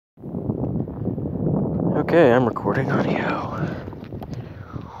Okay, I'm recording audio.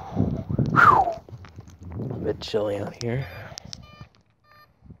 Whew. A bit chilly out here.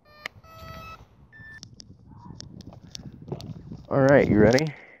 All right, you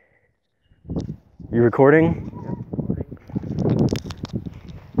ready? You recording?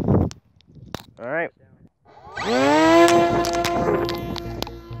 All right.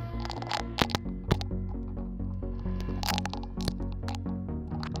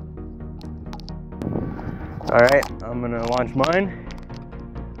 All right, I'm gonna launch mine.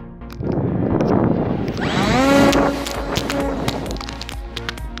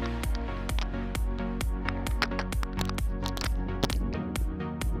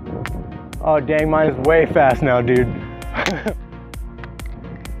 Oh dang, mine is way fast now, dude. I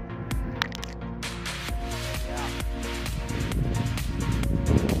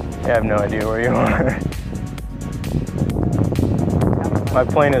have no idea where you are. My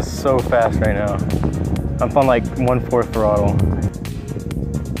plane is so fast right now. I'm on like 1/4 throttle.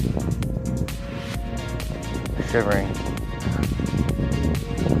 Shivering.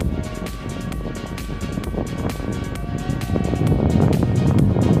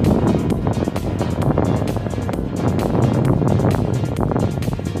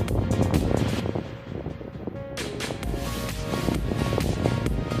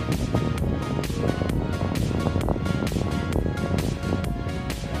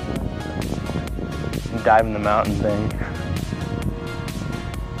 Diving the mountain thing.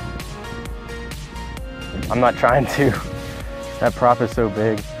 I'm not trying to. That prop is so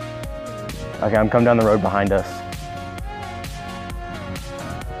big. Okay, I'm coming down the road behind us.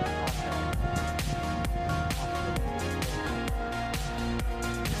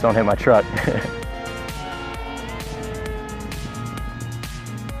 Just don't hit my truck.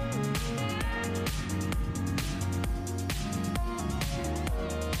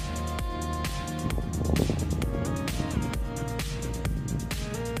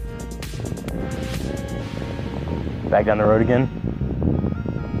 Back down the road again.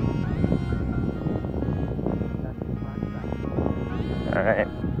 All right.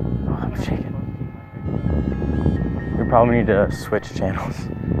 Oh, I'm shaking. We probably need to switch channels.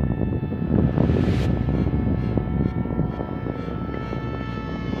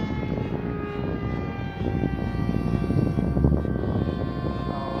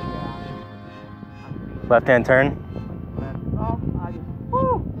 Left-hand turn.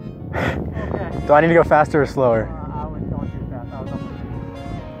 Do I need to go faster or slower?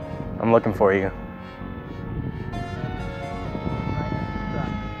 I'm looking for you.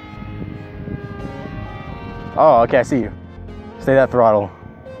 Oh, okay, I see you. Stay that throttle.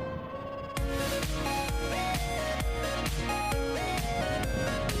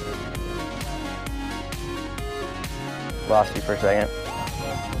 Lost you for a second.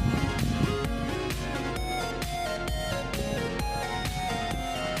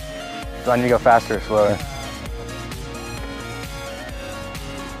 Do I need to go faster or slower?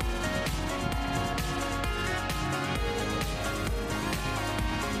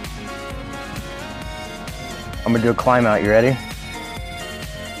 I'm gonna do a climb out, you ready?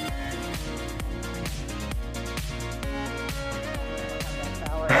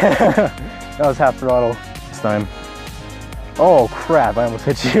 That was half throttle this time. Oh crap, I almost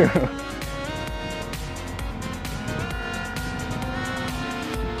hit you.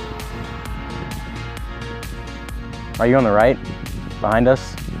 Are you on the right? Behind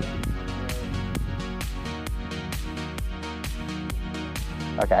us?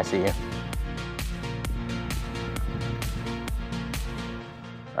 Okay, I see you.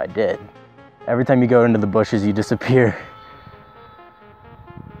 I did. Every time you go into the bushes, you disappear.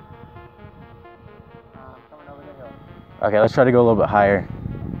 Okay, let's try to go a little bit higher.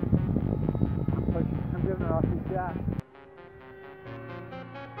 I'm giving her all two shots.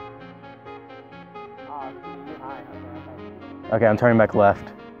 Okay, I'm turning back left.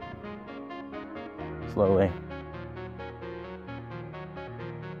 Slowly.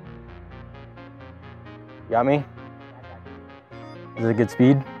 Got me? Is it a good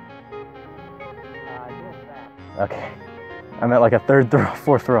speed? Okay. I'm at like a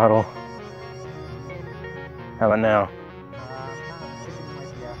fourth throttle. How about now?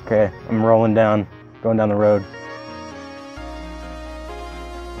 Okay, I'm rolling down, going down the road.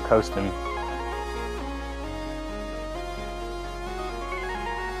 I'm coasting.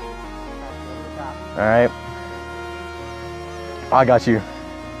 All right. I got you.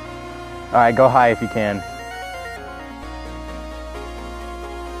 All right, go high if you can.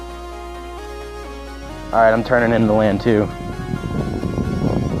 All right, I'm turning into land too.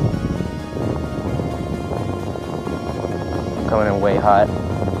 I'm coming in way hot.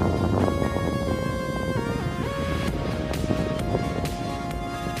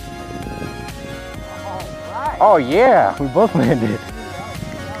 Oh yeah, we both landed.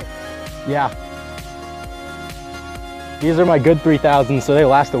 Yeah. These are my good 3000s, so they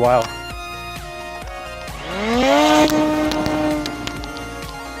last a while.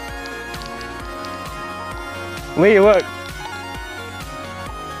 Lee, look.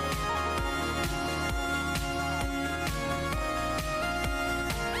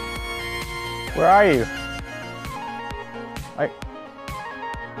 Where are you?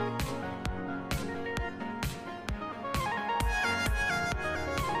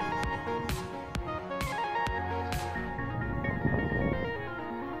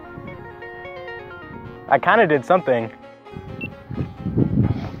 I kind of did something.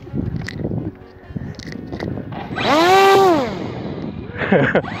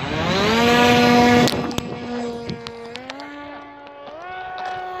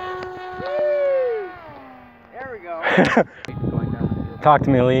 There we go. Talk to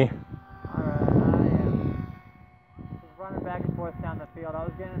me, Lee. Alright, I was running back and forth down the field. I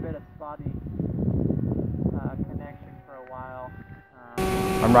was getting a bit of spotty connection for a while.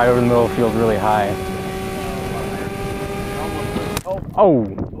 I'm right over the middle of the field really high. Oh! Oh,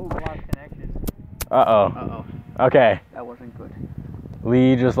 lost connection. Uh-oh. Uh-oh. Okay. That wasn't good.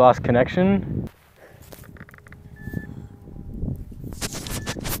 Lee just lost connection.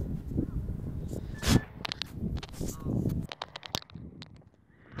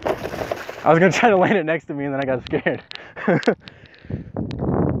 I was gonna try to land it next to me and then I got scared.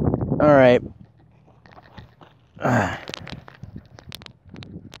 All right.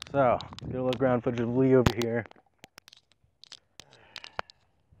 So, get a little ground footage of Lee over here.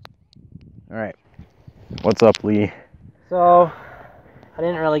 All right. What's up, Lee? So, I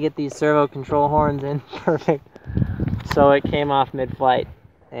didn't really get these servo control horns in perfect. So it came off mid-flight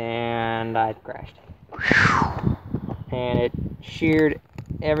and I crashed. And it sheared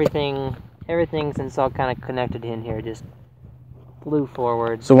everything. Everything since all kind of connected in here just flew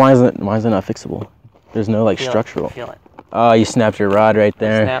forward. So why is it not fixable? There's no like structural. Feel it. Oh, you snapped your rod right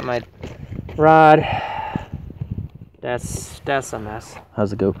there. Snapped my rod. That's a mess.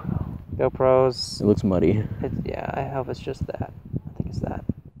 How's the GoPro? GoPros. It looks muddy. Yeah, I hope it's just that. I think it's that.